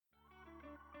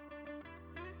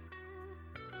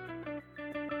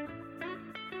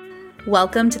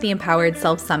Welcome to the Empowered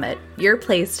Self Summit, your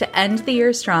place to end the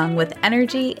year strong with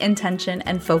energy, intention,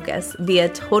 and focus via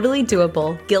totally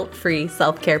doable, guilt-free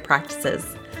self-care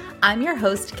practices. I'm your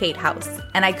host, Kate House,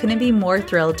 and I couldn't be more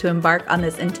thrilled to embark on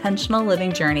this intentional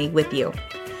living journey with you.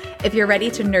 If you're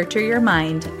ready to nurture your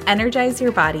mind, energize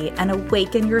your body, and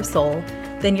awaken your soul,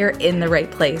 then you're in the right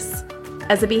place.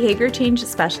 As a behavior change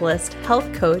specialist,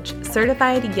 health coach,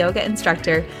 certified yoga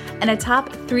instructor, and a top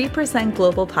 3%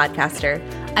 global podcaster,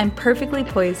 I'm perfectly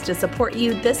poised to support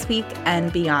you this week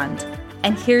and beyond.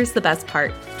 And here's the best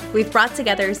part. We've brought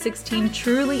together 16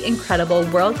 truly incredible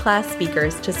world-class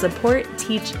speakers to support,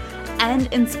 teach,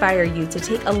 and inspire you to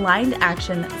take aligned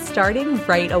action starting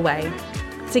right away.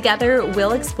 Together,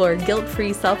 we'll explore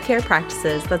guilt-free self-care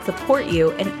practices that support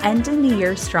you in ending the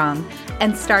year strong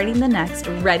and starting the next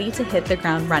ready to hit the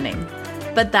ground running.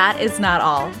 But that is not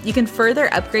all. You can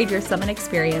further upgrade your summit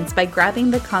experience by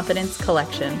grabbing the Confidence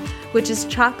Collection, which is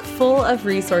chock full of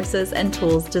resources and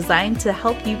tools designed to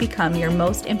help you become your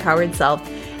most empowered self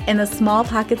in the small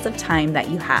pockets of time that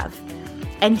you have.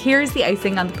 And here's the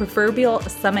icing on the proverbial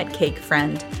summit cake,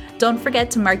 friend. Don't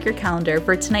forget to mark your calendar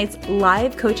for tonight's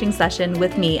live coaching session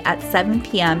with me at 7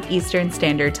 p.m. Eastern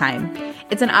Standard Time.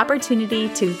 It's an opportunity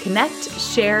to connect,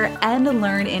 share, and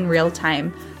learn in real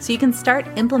time so you can start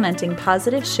implementing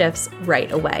positive shifts right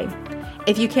away.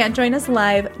 If you can't join us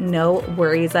live, no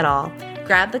worries at all.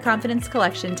 Grab the Confidence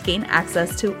Collection to gain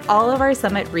access to all of our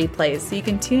summit replays so you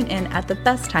can tune in at the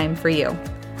best time for you.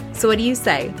 So what do you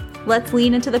say? Let's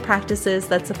lean into the practices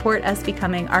that support us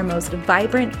becoming our most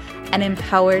vibrant and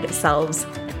empowered selves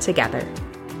together.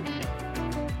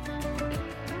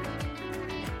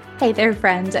 Hey there,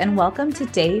 friend, and welcome to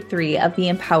day 3 of the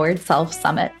Empowered Self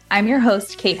Summit. I'm your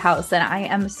host, Kate House, and I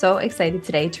am so excited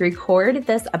today to record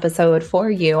this episode for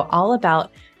you all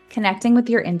about connecting with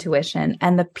your intuition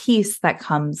and the peace that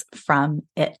comes from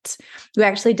it. We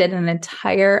actually did an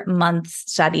entire month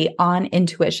study on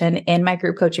intuition in my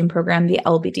group coaching program, the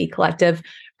LBD Collective,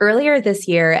 earlier this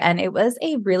year, and it was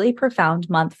a really profound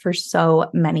month for so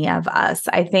many of us.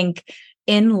 I think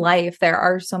in life, there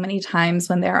are so many times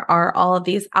when there are all of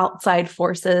these outside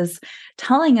forces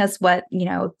telling us what,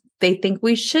 they think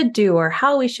we should do or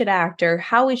how we should act or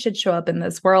how we should show up in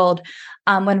this world.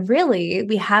 When really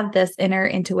we have this inner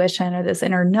intuition or this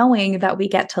inner knowing that we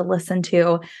get to listen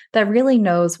to that really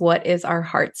knows what is our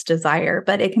heart's desire.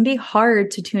 But it can be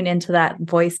hard to tune into that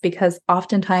voice because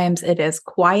oftentimes it is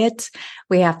quiet.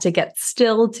 We have to get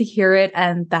still to hear it.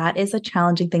 And that is a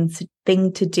challenging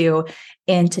thing to do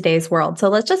in today's world. So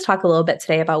let's just talk a little bit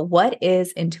today about what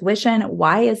is intuition,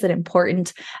 why is it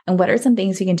important, and what are some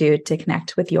things you can do to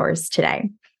connect with yours today.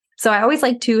 So I always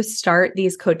like to start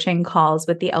these coaching calls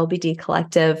with the LBD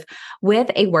Collective with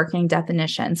a working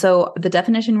definition. So the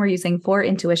definition we're using for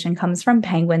intuition comes from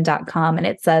penguin.com, and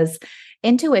it says,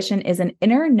 intuition is an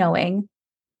inner knowing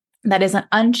that is an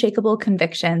unshakable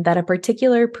conviction that a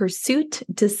particular pursuit,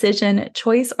 decision,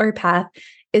 choice, or path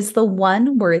is the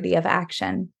one worthy of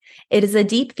action. It is a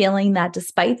deep feeling that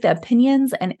despite the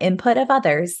opinions and input of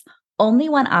others, only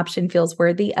one option feels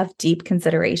worthy of deep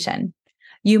consideration.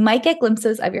 You might get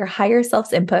glimpses of your higher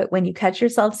self's input when you catch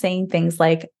yourself saying things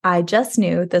like, I just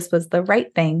knew this was the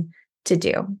right thing to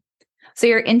do. So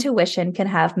your intuition can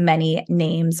have many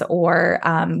names or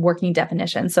working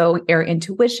definitions. So your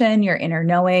intuition, your inner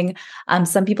knowing,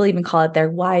 some people even call it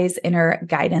their wise inner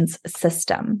guidance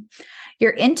system.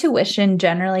 Your intuition,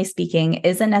 generally speaking,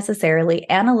 isn't necessarily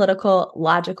analytical,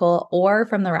 logical, or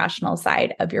from the rational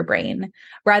side of your brain.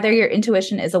 Rather, your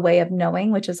intuition is a way of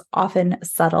knowing, which is often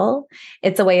subtle.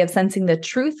 It's a way of sensing the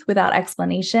truth without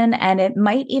explanation, and it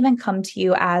might even come to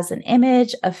you as an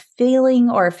image, a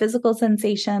feeling, or a physical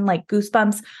sensation like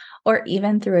goosebumps, or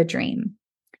even through a dream.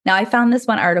 Now, I found this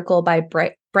one article by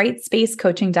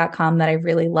brightspacecoaching.com that I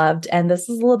really loved. And this is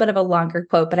a little bit of a longer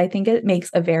quote, but I think it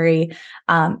makes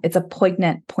it's a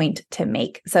poignant point to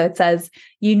make. So it says,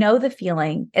 you know the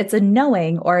feeling. It's a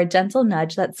knowing or a gentle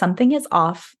nudge that something is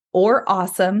off or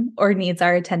awesome or needs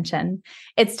our attention.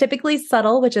 It's typically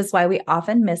subtle, which is why we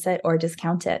often miss it or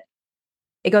discount it.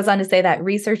 It goes on to say that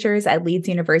researchers at Leeds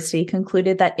University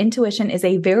concluded that intuition is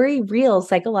a very real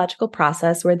psychological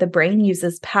process where the brain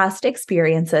uses past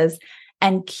experiences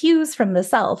and cues from the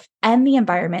self and the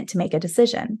environment to make a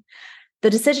decision. The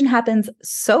decision happens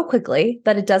so quickly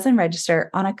that it doesn't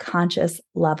register on a conscious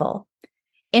level.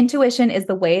 Intuition is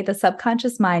the way the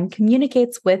subconscious mind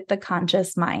communicates with the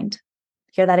conscious mind.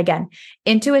 Hear that again.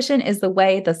 Intuition is the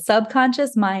way the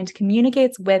subconscious mind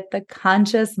communicates with the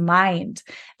conscious mind.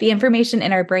 The information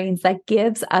in our brains that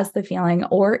gives us the feeling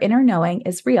or inner knowing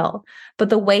is real, but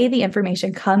the way the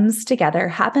information comes together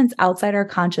happens outside our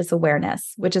conscious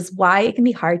awareness, which is why it can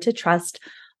be hard to trust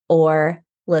or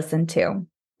listen to,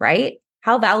 right?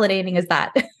 How validating is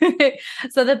that?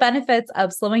 So the benefits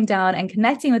of slowing down and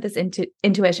connecting with this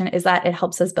intuition is that it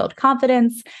helps us build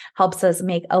confidence, helps us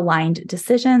make aligned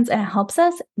decisions, and it helps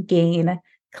us gain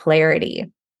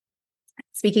clarity.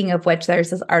 Speaking of which, there's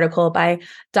this article by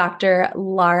Dr.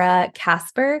 Laura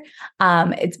Casper,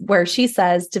 it's where she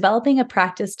says, developing a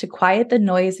practice to quiet the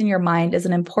noise in your mind is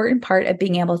an important part of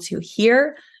being able to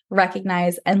hear,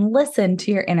 recognize, and listen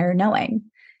to your inner knowing.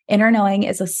 Inner knowing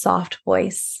is a soft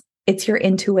voice. It's your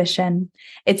intuition.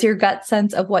 It's your gut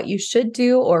sense of what you should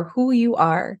do or who you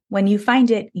are. When you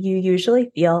find it, you usually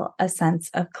feel a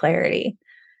sense of clarity.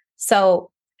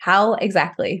 So how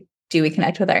exactly do we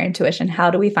connect with our intuition? How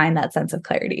do we find that sense of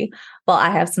clarity? Well, I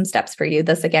have some steps for you.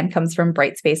 This again comes from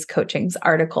Brightspace Coaching's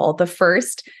article. The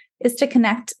first is to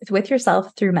connect with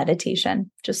yourself through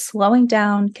meditation, just slowing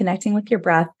down, connecting with your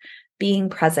breath, being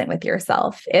present with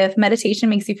yourself. If meditation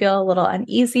makes you feel a little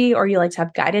uneasy or you like to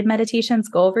have guided meditations,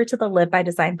 go over to the Live by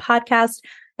Design podcast.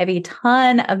 I have a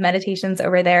ton of meditations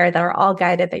over there that are all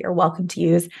guided that you're welcome to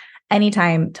use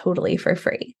anytime, totally for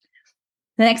free.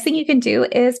 The next thing you can do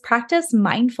is practice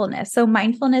mindfulness. So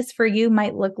mindfulness for you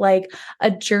might look like a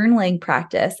journaling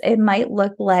practice. It might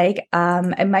look like,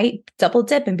 it might double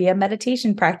dip and be a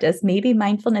meditation practice. Maybe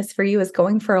mindfulness for you is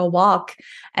going for a walk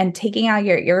and taking out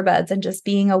your earbuds and just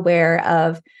being aware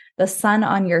of the sun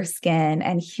on your skin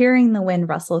and hearing the wind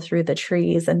rustle through the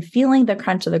trees and feeling the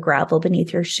crunch of the gravel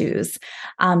beneath your shoes.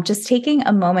 Just taking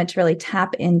a moment to really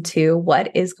tap into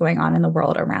what is going on in the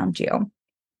world around you.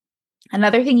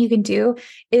 Another thing you can do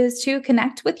is to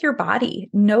connect with your body.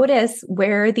 Notice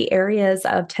where the areas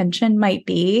of tension might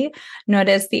be.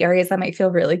 Notice the areas that might feel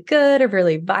really good or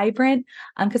really vibrant,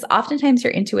 because oftentimes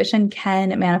your intuition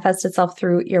can manifest itself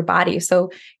through your body.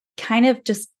 So kind of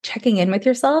just checking in with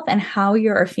yourself and how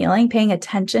you're feeling, paying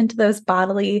attention to those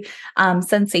bodily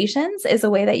sensations is a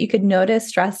way that you could notice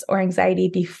stress or anxiety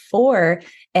before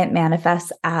it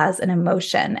manifests as an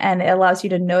emotion. And it allows you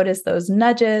to notice those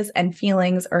nudges and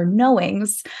feelings or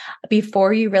knowings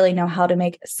before you really know how to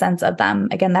make sense of them.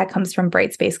 Again, that comes from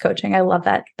Brightspace Coaching. I love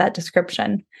that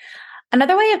description.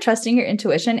 Another way of trusting your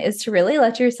intuition is to really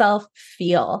let yourself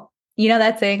feel. You know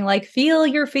that saying, like, feel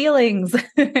your feelings.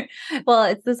 Well,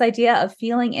 it's this idea of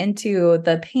feeling into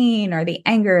the pain or the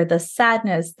anger, the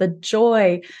sadness, the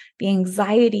joy, the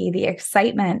anxiety, the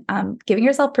excitement, giving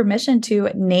yourself permission to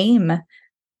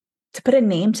put a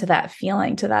name to that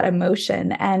feeling, to that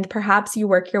emotion. And perhaps you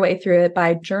work your way through it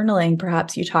by journaling.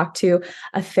 Perhaps you talk to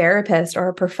a therapist or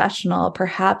a professional.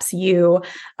 Perhaps you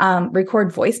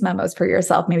record voice memos for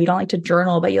yourself. Maybe you don't like to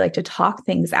journal, but you like to talk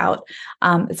things out.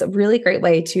 It's a really great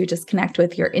way to just connect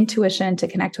with your intuition, to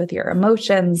connect with your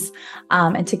emotions,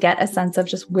 and to get a sense of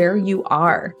just where you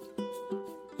are.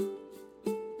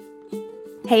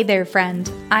 Hey there, friend.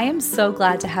 I am so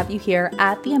glad to have you here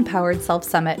at the Empowered Self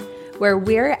Summit, where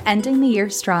we're ending the year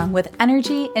strong with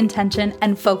energy, intention,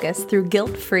 and focus through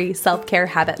guilt-free self-care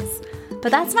habits.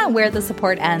 But that's not where the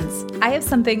support ends. I have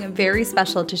something very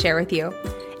special to share with you.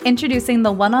 Introducing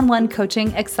the One-on-One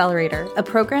Coaching Accelerator, a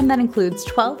program that includes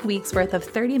 12 weeks worth of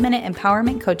 30-minute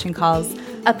empowerment coaching calls,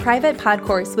 a private pod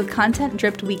course with content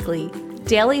dripped weekly,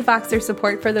 daily Voxer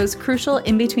support for those crucial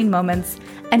in-between moments,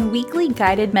 and weekly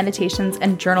guided meditations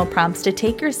and journal prompts to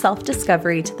take your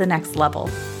self-discovery to the next level.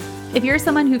 If you're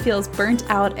someone who feels burnt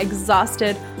out,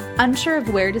 exhausted, unsure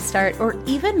of where to start, or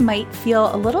even might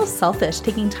feel a little selfish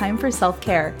taking time for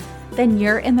self-care, then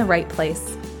you're in the right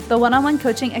place. The One-on-One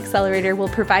Coaching Accelerator will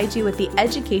provide you with the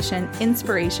education,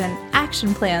 inspiration,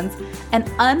 action plans, and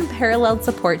unparalleled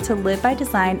support to live by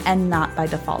design and not by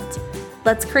default.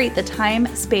 Let's create the time,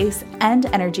 space, and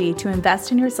energy to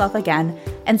invest in yourself again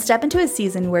and step into a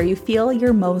season where you feel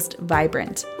your most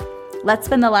vibrant. Let's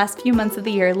spend the last few months of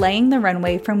the year laying the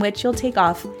runway from which you'll take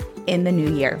off in the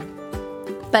new year.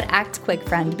 But act quick,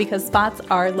 friend, because spots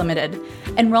are limited.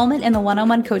 Enrollment in the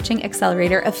One-on-One Coaching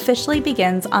Accelerator officially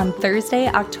begins on Thursday,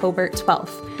 October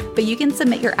 12th. But you can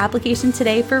submit your application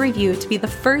today for review to be the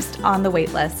first on the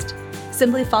wait list.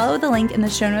 Simply follow the link in the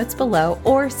show notes below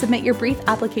or submit your brief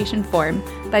application form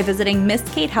by visiting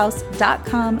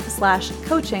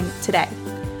misskatehouse.com/coaching today.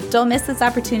 Don't miss this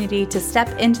opportunity to step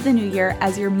into the new year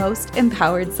as your most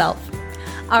empowered self.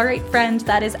 All right, friend,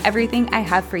 that is everything I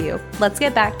have for you. Let's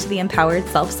get back to the Empowered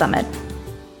Self Summit.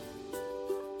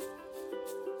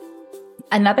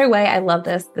 Another way, I love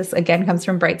this again comes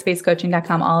from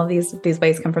brightspacecoaching.com. All of these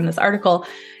ways come from this article,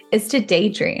 is to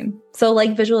daydream. So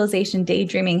like visualization,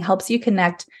 daydreaming helps you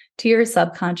connect to your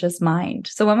subconscious mind.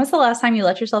 So when was the last time you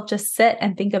let yourself just sit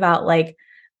and think about, like,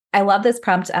 I love this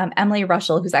prompt. Emily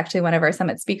Russell, who's actually one of our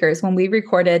summit speakers, when we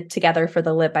recorded together for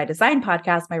the Live by Design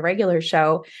podcast, my regular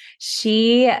show,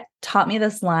 she taught me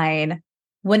this line,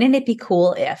 wouldn't it be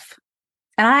cool if?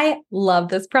 And I love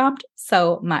this prompt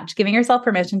so much, giving yourself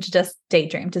permission to just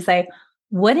daydream, to say,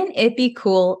 wouldn't it be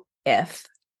cool if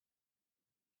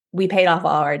we paid off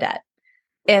all our debt?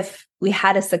 If we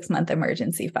had a 6-month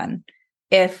emergency fund?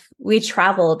 If we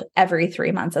traveled every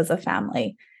 3 months as a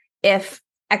family? If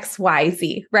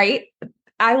XYZ, right?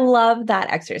 I love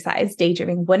that exercise,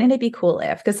 daydreaming. Wouldn't it be cool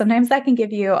if? Because sometimes that can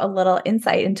give you a little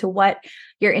insight into what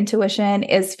your intuition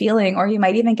is feeling, or you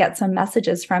might even get some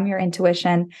messages from your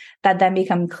intuition that then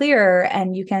become clearer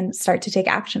and you can start to take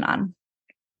action on.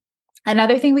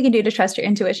 Another thing we can do to trust your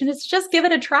intuition is just give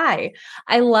it a try.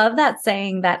 I love that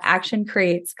saying that action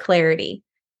creates clarity.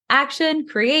 Action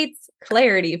creates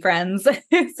clarity, friends.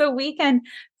 So we can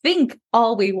think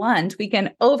all we want. We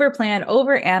can overplan,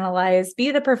 overanalyze,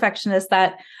 be the perfectionist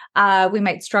that we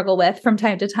might struggle with from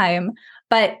time to time,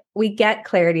 but we get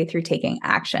clarity through taking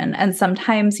action. And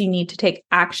sometimes you need to take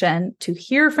action to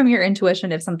hear from your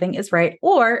intuition if something is right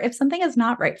or if something is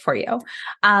not right for you.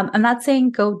 I'm not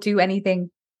saying go do anything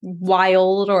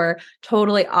wild or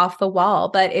totally off the wall,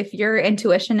 but if your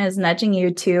intuition is nudging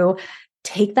you to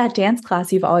take that dance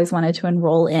class you've always wanted to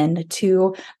enroll in,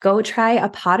 to go try a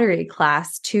pottery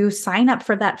class, to sign up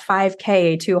for that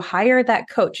 5K, to hire that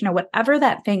coach, whatever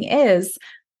that thing is,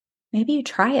 maybe you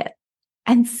try it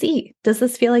and see, does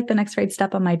this feel like the next right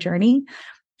step on my journey?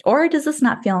 Or does this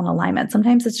not feel in alignment?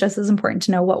 Sometimes it's just as important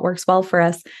to know what works well for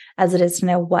us as it is to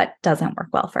know what doesn't work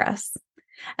well for us.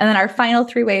 And then our final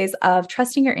 3 ways of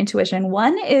trusting your intuition.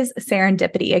 One is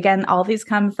serendipity. Again, all these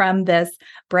come from this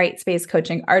Bright Space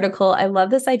Coaching article. I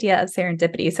love this idea of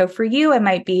serendipity. So for you, it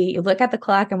might be you look at the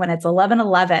clock and when it's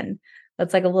 11:11,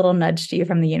 that's like a little nudge to you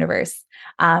from the universe.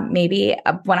 Maybe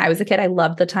when I was a kid, I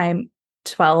loved the time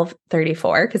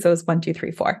 12:34 because it was 1, 2,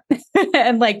 3, 4.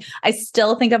 And like, I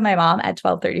still think of my mom at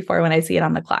 12:34 when I see it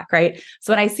on the clock, right?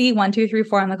 So when I see 1, 2, 3,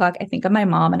 4 on the clock, I think of my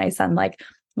mom and I send like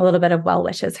a little bit of well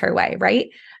wishes her way, right?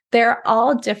 They're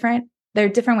all different. There are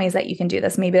different ways that you can do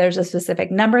this. Maybe there's a specific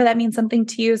number that means something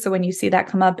to you. So when you see that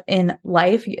come up in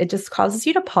life, it just causes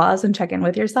you to pause and check in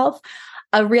with yourself.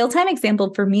 A real-time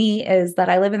example for me is that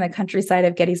I live in the countryside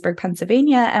of Gettysburg,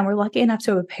 Pennsylvania, and we're lucky enough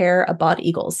to have a pair of bald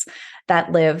eagles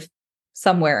that live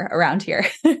somewhere around here.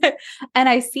 And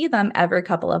I see them every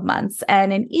couple of months.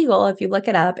 And an eagle, if you look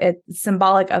it up, it's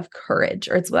symbolic of courage,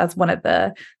 or that's one of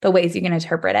the ways you can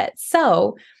interpret it.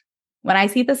 So when I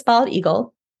see this bald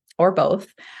eagle, or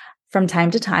both, from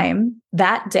time to time,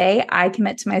 that day, I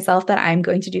commit to myself that I'm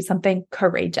going to do something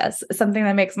courageous, something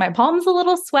that makes my palms a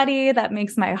little sweaty, that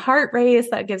makes my heart race,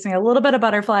 that gives me a little bit of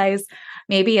butterflies.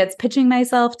 Maybe it's pitching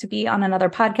myself to be on another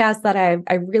podcast that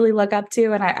I really look up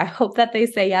to, and I hope that they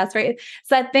say yes, right? It's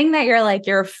that thing that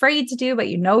you're afraid to do, but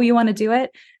you want to do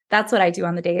it. That's what I do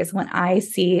on the days when I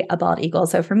see a bald eagle.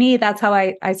 So for me, that's how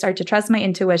I start to trust my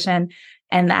intuition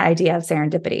and the idea of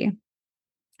serendipity.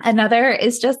 Another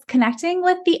is just connecting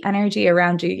with the energy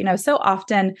around you. So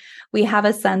often we have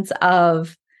a sense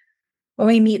of, when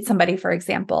we meet somebody, for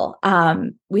example,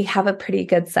 we have a pretty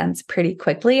good sense pretty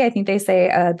quickly. I think they say,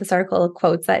 this article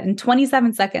quotes that in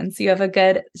 27 seconds, you have a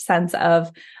good sense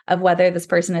of whether this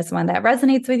person is one that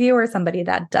resonates with you or somebody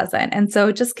that doesn't. And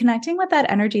so just connecting with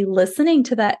that energy, listening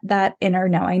to that inner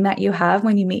knowing that you have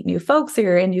when you meet new folks or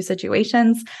you're in new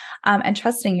situations, and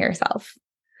trusting yourself.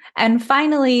 And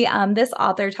finally, this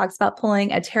author talks about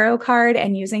pulling a tarot card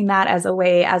and using that as a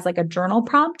way, as like a journal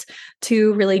prompt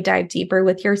to really dive deeper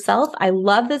with yourself. I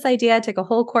love this idea. I took a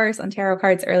whole course on tarot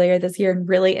cards earlier this year and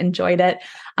really enjoyed it,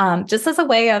 just as a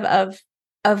way of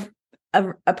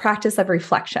a practice of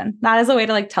reflection, not as a way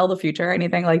to like tell the future or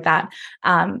anything like that.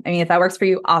 If that works for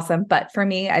you, awesome. But for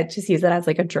me, I just use it as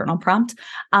like a journal prompt.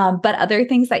 But other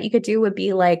things that you could do would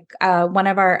be like, one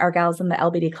of our gals in the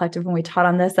LBD collective, when we taught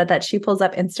on this, said that she pulls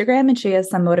up Instagram and she has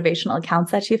some motivational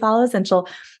accounts that she follows, and she'll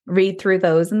read through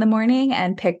those in the morning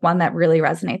and pick one that really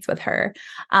resonates with her.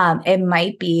 It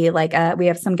might be like, we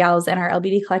have some gals in our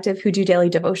LBD collective who do daily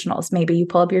devotionals. Maybe you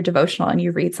pull up your devotional and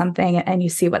you read something and you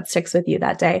see what sticks with you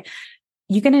that day.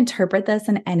 You can interpret this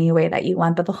in any way that you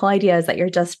want, but the whole idea is that you're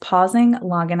just pausing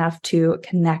long enough to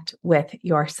connect with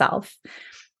yourself.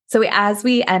 So as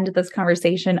we end this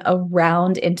conversation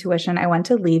around intuition, I want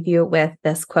to leave you with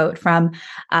this quote from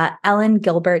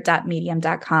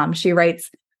ellengilbert.medium.com. She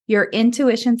writes, "Your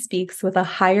intuition speaks with a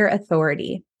higher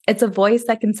authority. It's a voice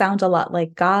that can sound a lot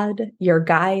like God, your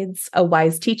guides, a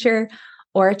wise teacher,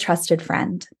 or a trusted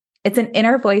friend. It's an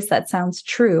inner voice that sounds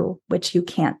true, which you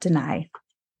can't deny.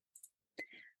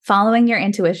 Following your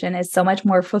intuition is so much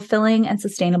more fulfilling and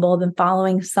sustainable than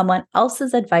following someone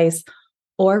else's advice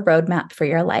or roadmap for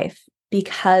your life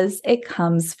because it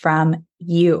comes from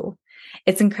you.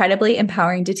 It's incredibly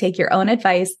empowering to take your own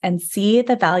advice and see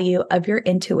the value of your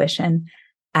intuition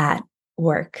at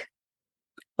work.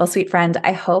 Well, sweet friend,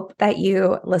 I hope that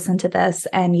you listen to this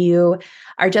and you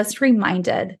are just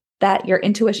reminded that your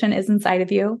intuition is inside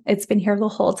of you. It's been here the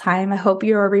whole time. I hope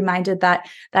you are reminded that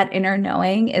that inner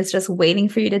knowing is just waiting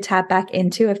for you to tap back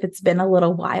into if it's been a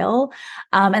little while,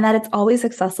 and that it's always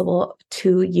accessible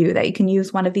to you, that you can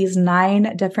use one of these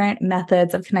 9 different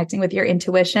methods of connecting with your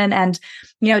intuition and,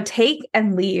 take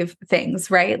and leave things,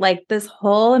 right? Like this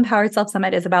whole Empowered Self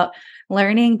Summit is about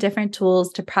learning different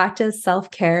tools to practice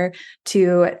self-care,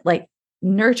 to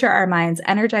nurture our minds,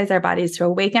 energize our bodies, to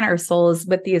awaken our souls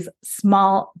with these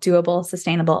small, doable,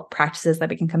 sustainable practices that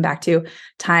we can come back to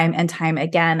time and time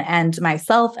again. And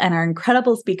myself and our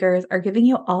incredible speakers are giving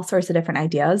you all sorts of different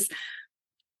ideas.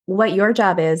 What your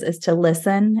job is to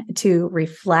listen, to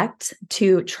reflect,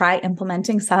 to try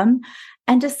implementing some,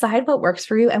 and decide what works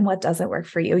for you and what doesn't work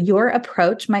for you. Your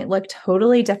approach might look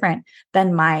totally different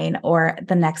than mine or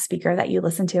the next speaker that you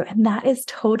listen to. And that is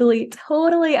totally,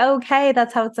 totally okay.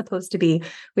 That's how it's supposed to be.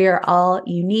 We are all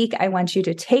unique. I want you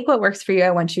to take what works for you.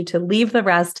 I want you to leave the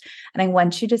rest. And I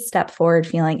want you to step forward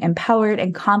feeling empowered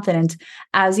and confident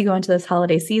as you go into this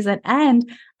holiday season and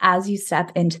as you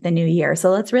step into the new year. So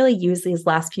let's really use these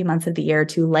last few months of the year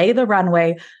to lay the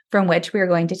runway from which we are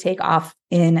going to take off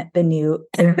in the new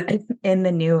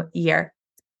year.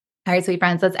 All right, sweet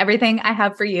friends, that's everything I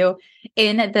have for you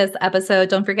in this episode.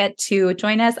 Don't forget to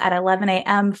join us at 11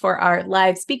 a.m. for our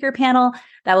live speaker panel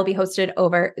that will be hosted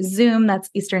over Zoom. That's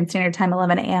Eastern Standard Time,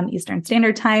 11 a.m. Eastern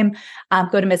Standard Time.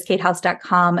 Go to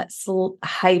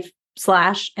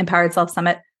misskatehouse.com/Empowered Self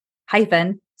Summit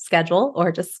schedule,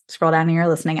 or just scroll down in your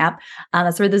listening app.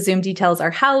 That's where the Zoom details are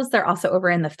housed. They're also over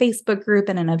in the Facebook group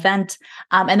and an event.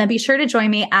 And then be sure to join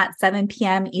me at 7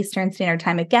 p.m. Eastern Standard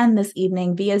Time again this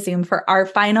evening via Zoom for our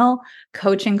final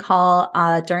coaching call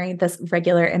during this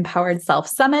regular Empowered Self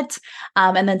Summit.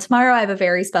 And then tomorrow I have a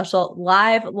very special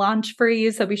live launch for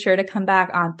you. So be sure to come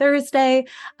back on Thursday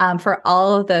for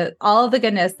all of the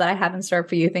goodness that I have in store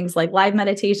for you. Things like live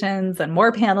meditations and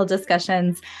more panel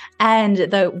discussions and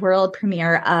the world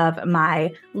premiere of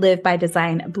my Live by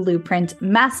Design Blueprint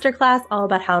Masterclass, all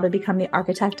about how to become the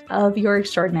architect of your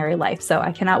extraordinary life. So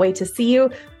I cannot wait to see you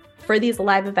for these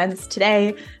live events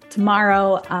today,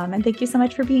 tomorrow. And thank you so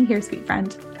much for being here, sweet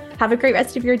friend. Have a great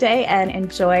rest of your day and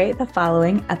enjoy the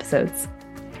following episodes.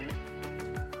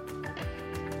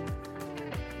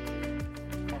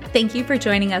 Thank you for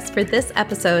joining us for this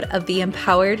episode of the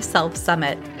Empowered Self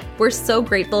Summit. We're so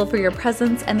grateful for your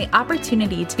presence and the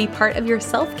opportunity to be part of your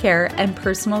self-care and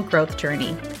personal growth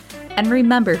journey. And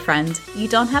remember, friend, you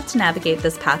don't have to navigate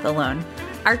this path alone.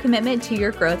 Our commitment to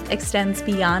your growth extends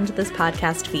beyond this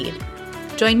podcast feed.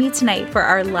 Join me tonight for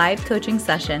our live coaching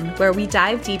session where we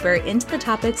dive deeper into the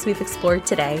topics we've explored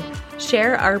today,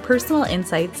 share our personal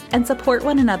insights, and support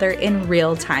one another in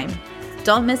real time.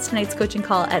 Don't miss tonight's coaching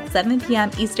call at 7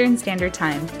 p.m. Eastern Standard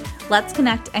Time. Let's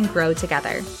connect and grow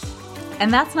together.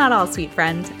 And that's not all, sweet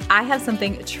friend. I have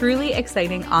something truly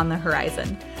exciting on the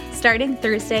horizon. Starting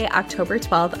Thursday, October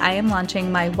 12th, I am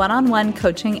launching my one-on-one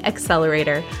coaching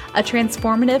accelerator, a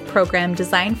transformative program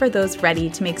designed for those ready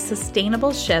to make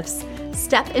sustainable shifts,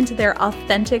 step into their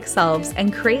authentic selves,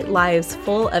 and create lives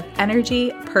full of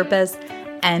energy, purpose,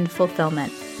 and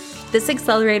fulfillment. This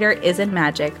accelerator isn't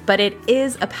magic, but it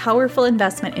is a powerful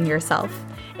investment in yourself.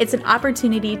 It's an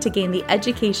opportunity to gain the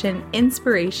education,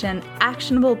 inspiration,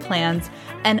 actionable plans,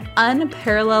 and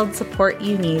unparalleled support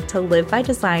you need to live by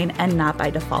design and not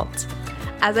by default.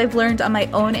 As I've learned on my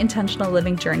own intentional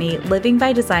living journey, living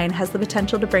by design has the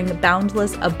potential to bring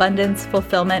boundless abundance,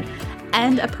 fulfillment,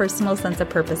 and a personal sense of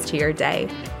purpose to your day.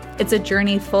 It's a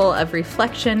journey full of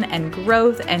reflection and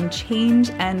growth and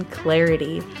change and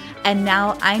clarity. And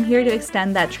now I'm here to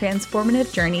extend that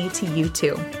transformative journey to you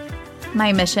too.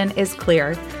 My mission is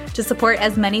clear: to support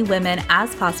as many women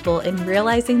as possible in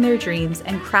realizing their dreams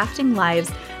and crafting lives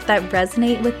that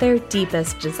resonate with their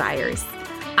deepest desires.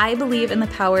 I believe in the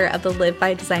power of the Live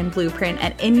by Design Blueprint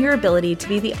and in your ability to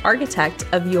be the architect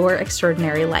of your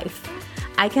extraordinary life.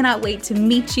 I cannot wait to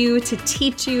meet you, to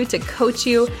teach you, to coach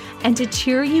you, and to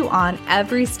cheer you on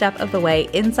every step of the way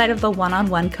inside of the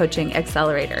one-on-one coaching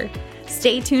accelerator.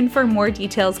 Stay tuned for more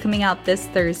details coming out this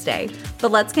Thursday,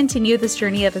 but let's continue this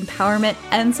journey of empowerment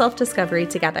and self-discovery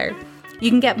together. You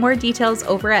can get more details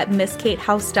over at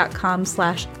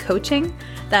misskatehouse.com/coaching.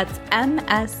 That's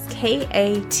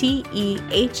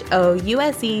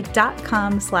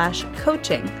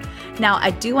MSKATEHOUSE.com/coaching. Now,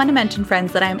 I do want to mention,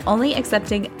 friends, that I'm only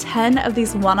accepting 10 of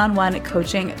these one-on-one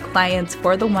coaching clients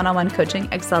for the One-on-One Coaching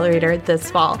Accelerator this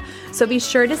fall. So be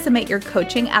sure to submit your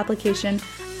coaching application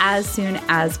as soon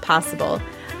as possible.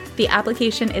 The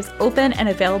application is open and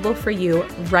available for you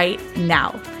right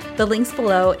now. The link's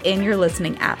below in your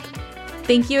listening app.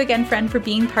 Thank you again, friend, for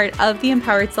being part of the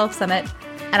Empowered Self Summit,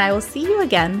 and I will see you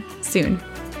again soon.